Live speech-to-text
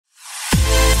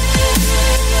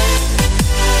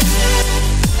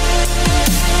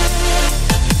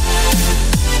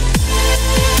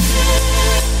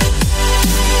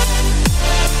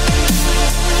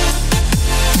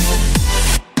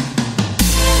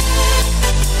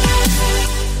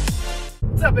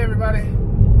up, everybody?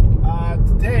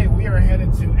 Today we are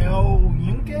headed to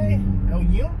Yunque.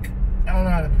 I don't know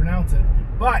how to pronounce it,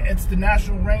 but it's the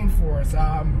national rainforest,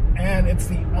 and it's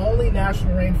the only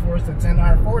national rainforest that's in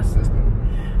our forest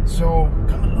system. So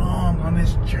come along on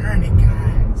this journey,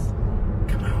 guys.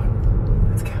 Come on,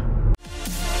 let's go.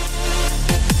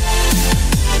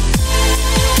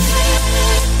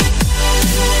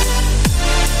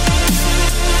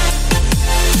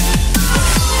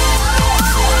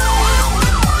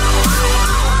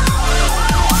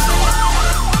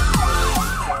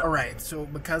 So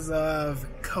because of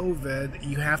COVID,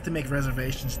 you have to make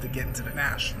reservations to get into the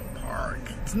national park.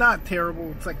 It's not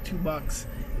terrible. It's like $2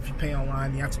 if you pay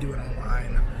online. You have to do it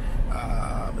online.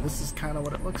 But this is kind of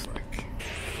what it looks like.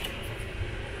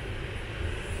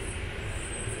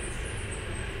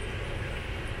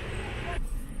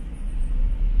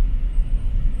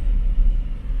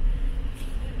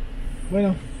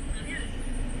 Bueno.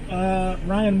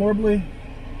 Ryan Morbley.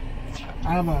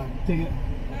 I have a ticket.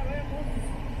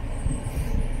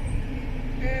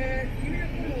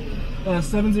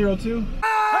 702. You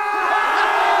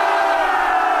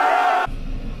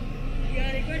got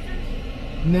any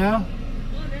questions? No.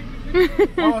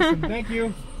 Awesome, thank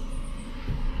you.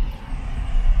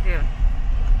 Yeah.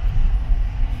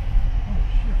 Oh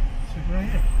shit, it's right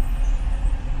here.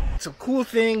 So cool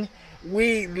thing,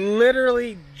 we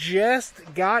literally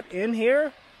just got in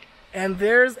here and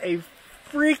there's a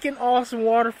freaking awesome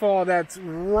waterfall that's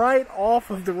right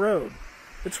off of the road.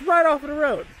 It's right off of the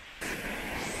road.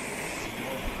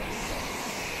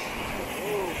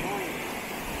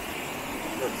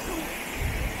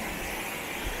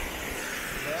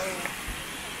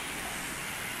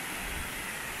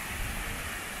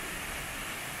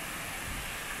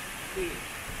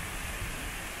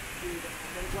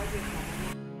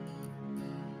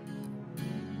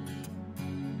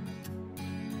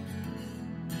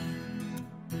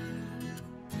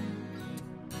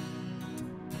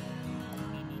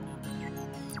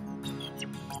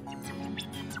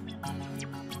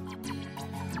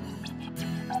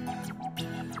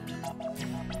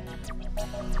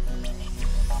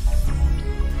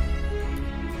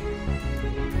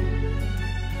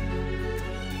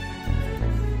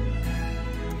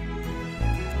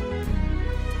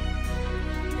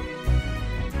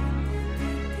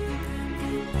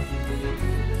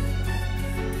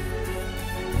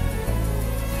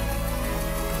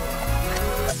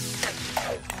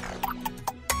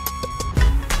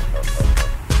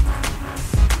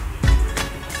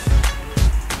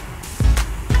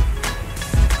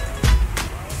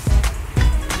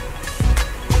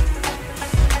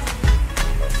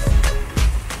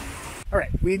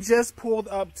 We just pulled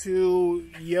up to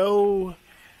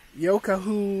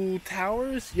Yakahu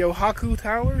Towers.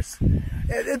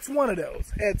 It's one of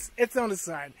those. It's on the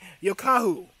sign.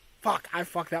 Yakahu. Fuck, I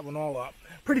fucked that one all up.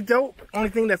 Pretty dope. Only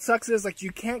thing that sucks is like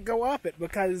you can't go up it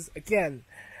because again,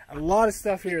 a lot of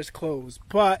stuff here is closed.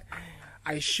 But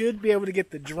I should be able to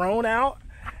get the drone out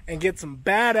and get some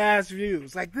badass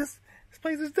views. Like this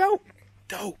place is dope.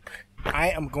 Dope.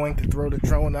 I am going to throw the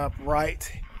drone up right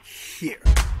here.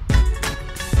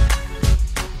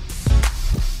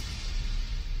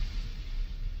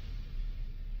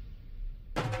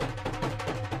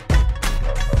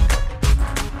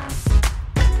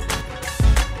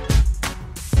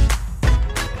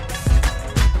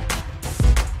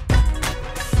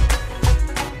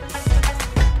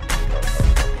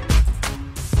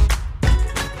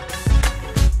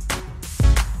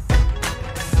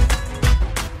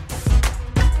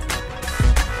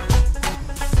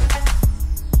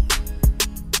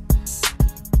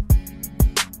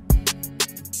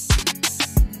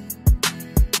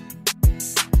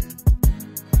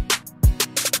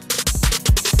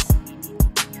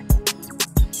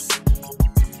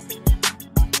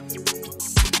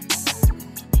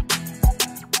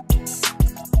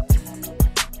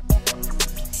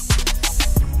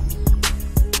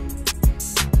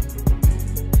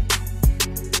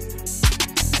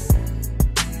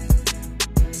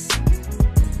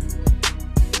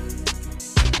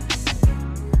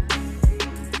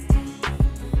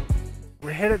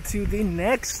 Headed to the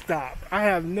next stop. I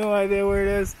have no idea where it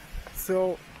is,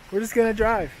 so we're just gonna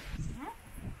drive. I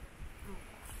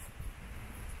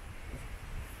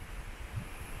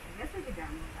guess we could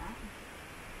download that.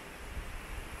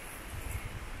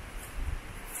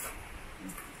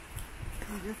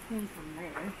 We just came from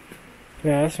there.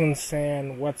 Yeah, this one's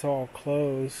saying what's all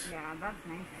closed. Yeah, that's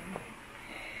nice.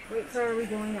 Wait, so are we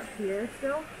going up here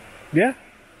still? Yeah.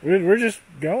 We're just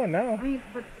going now. I mean,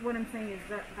 but what I'm saying is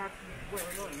that's where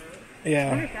we're going, right? Yeah. I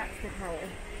wonder if that's the tower.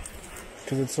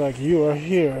 Because it's like, you are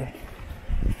here.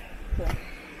 Cool.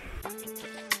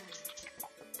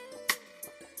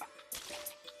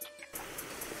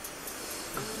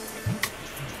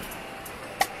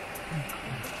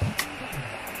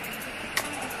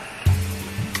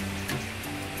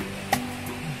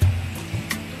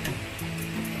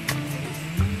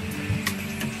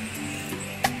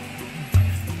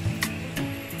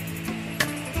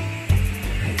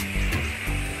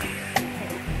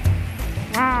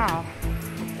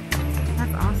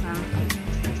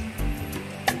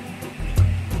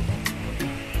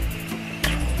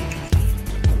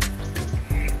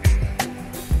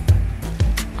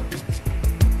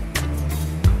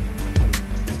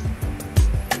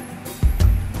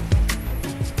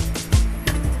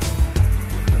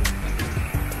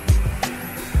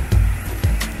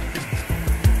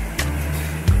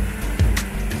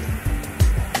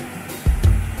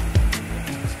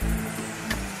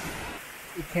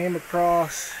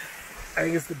 across, I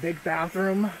think it's the big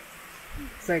bathroom.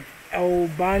 It's like El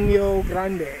Baño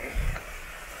Grande.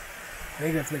 I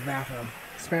think that's the big bathroom.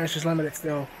 Spanish is limited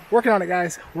still. Working on it,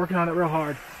 guys. Working on it real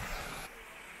hard.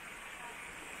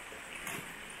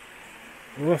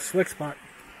 A little slick spot.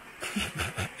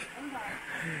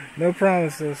 No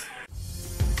promises.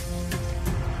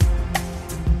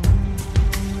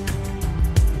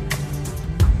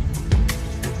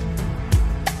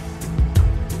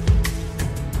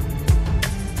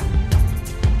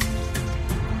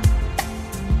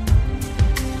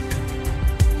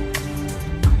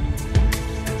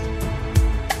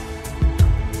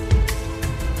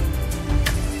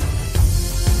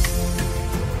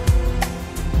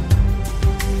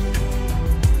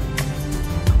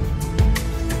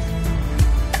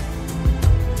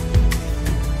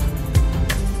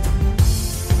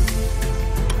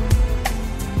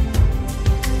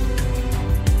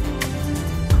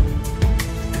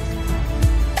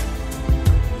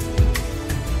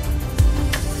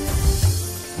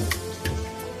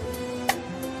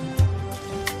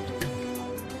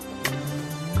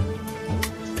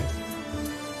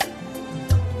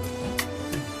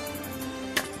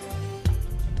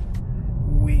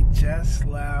 Just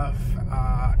left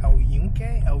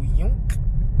Yunque.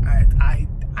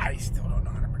 I still don't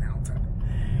know how to pronounce it.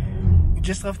 We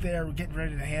just left there. We're getting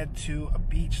ready to head to a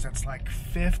beach that's like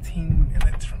 15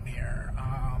 minutes from here.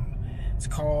 It's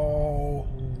called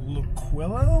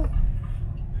Luquillo.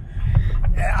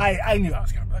 I knew I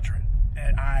was gonna butcher it,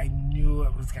 and I knew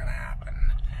it was gonna happen.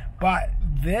 But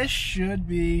this should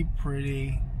be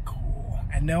pretty cool.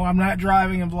 And no, I'm not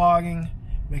driving and vlogging,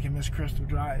 making Miss Crystal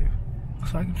drive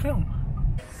so I can film.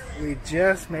 We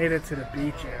just made it to the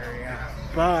beach area,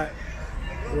 but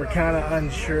we're kind of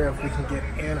unsure if we can get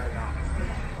in or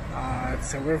not.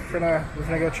 So we're gonna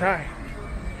go try,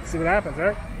 see what happens,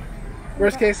 right?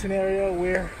 Worst case scenario,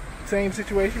 we're same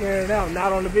situation we're in now,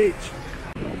 not on the beach.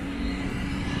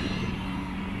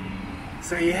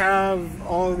 So you have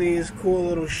all these cool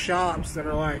little shops that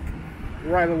are like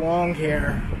right along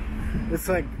here. It's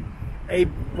like a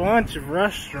bunch of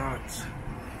restaurants.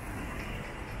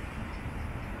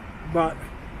 But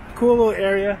cool little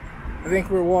area. I think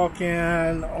we're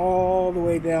walking all the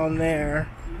way down there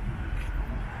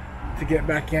to get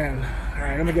back in.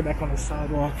 Alright, let me get back on the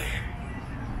sidewalk.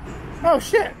 Oh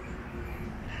shit!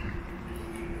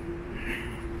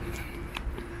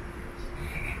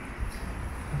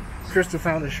 Crystal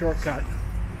found a shortcut.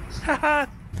 Haha!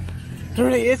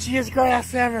 Through the itchiest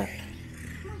grass ever.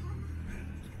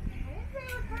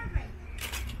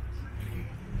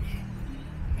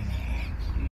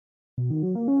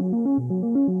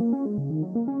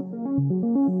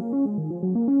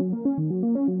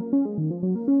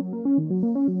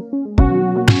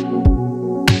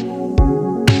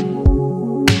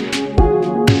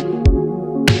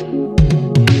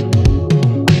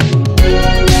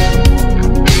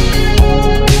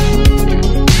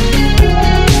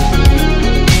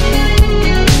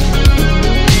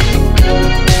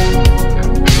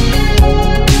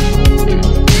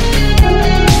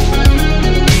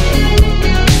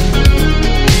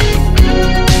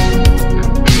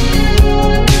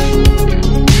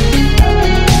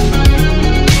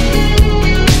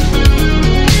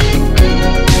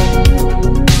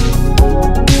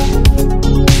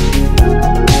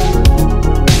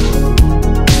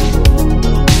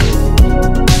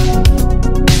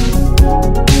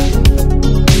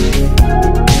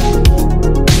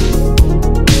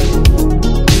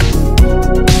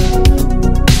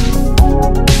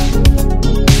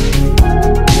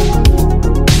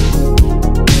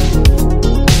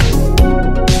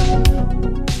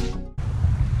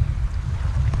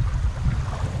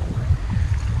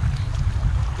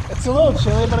 It's a little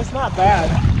chilly, but it's not bad.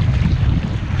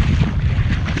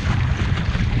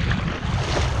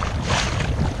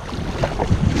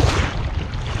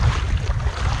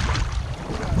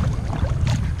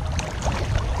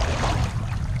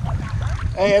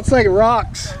 Hey, it's like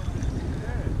rocks.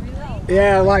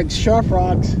 Yeah, like sharp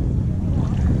rocks.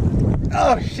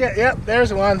 Oh shit, yep,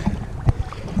 there's one.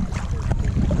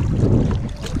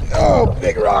 Oh,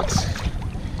 big rocks.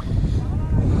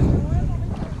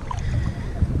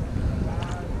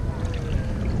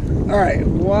 Alright,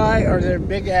 why are there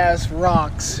big ass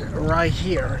rocks right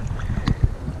here?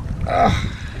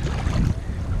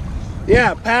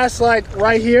 Yeah, past like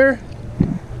right here.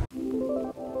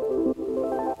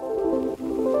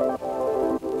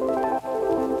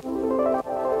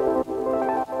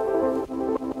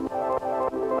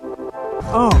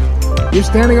 Oh, you're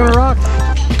standing on a rock?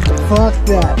 Fuck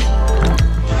that.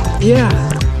 Yeah.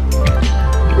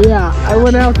 Yeah, I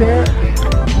went out there.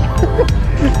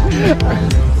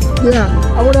 Yeah,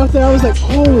 I went out there, I was like,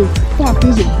 holy fuck,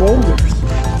 these are boulders.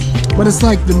 But it's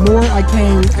like the more I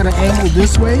came at an angle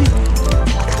this way,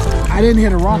 I didn't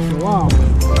hit a rock for a while.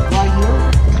 Right here.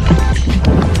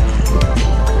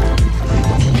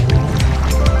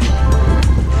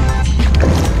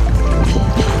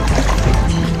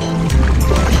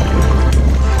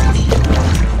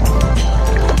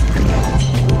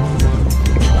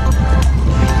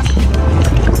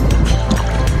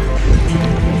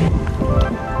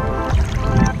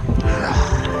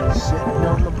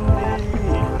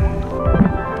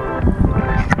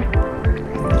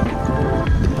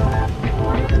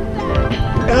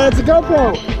 It's a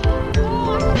GoPro.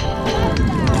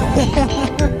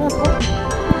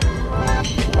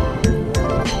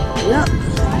 Yep.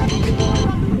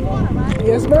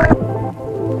 Yes, ma'am.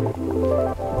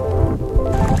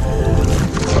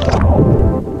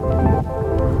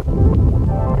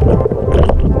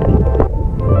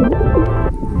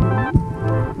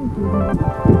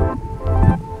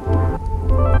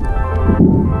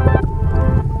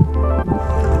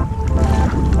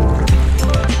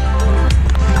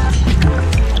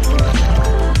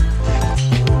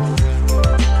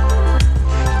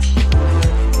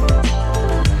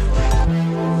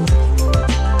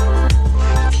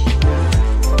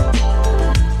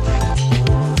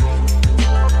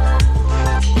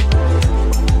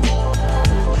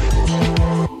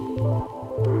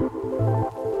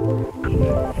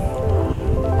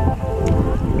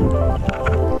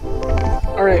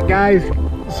 Alright guys,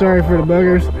 sorry for the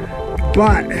boogers,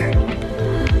 but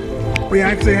we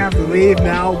actually have to leave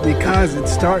now because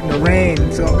it's starting to rain,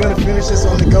 so I'm going to finish this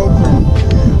on the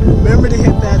GoPro. Remember to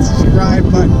hit that subscribe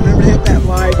button, remember to hit that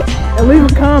like, and leave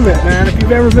a comment, man, if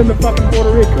you've ever been to fucking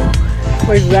Puerto Rico. This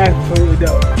place is absolutely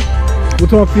dope. We'll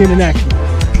talk to you in the next one.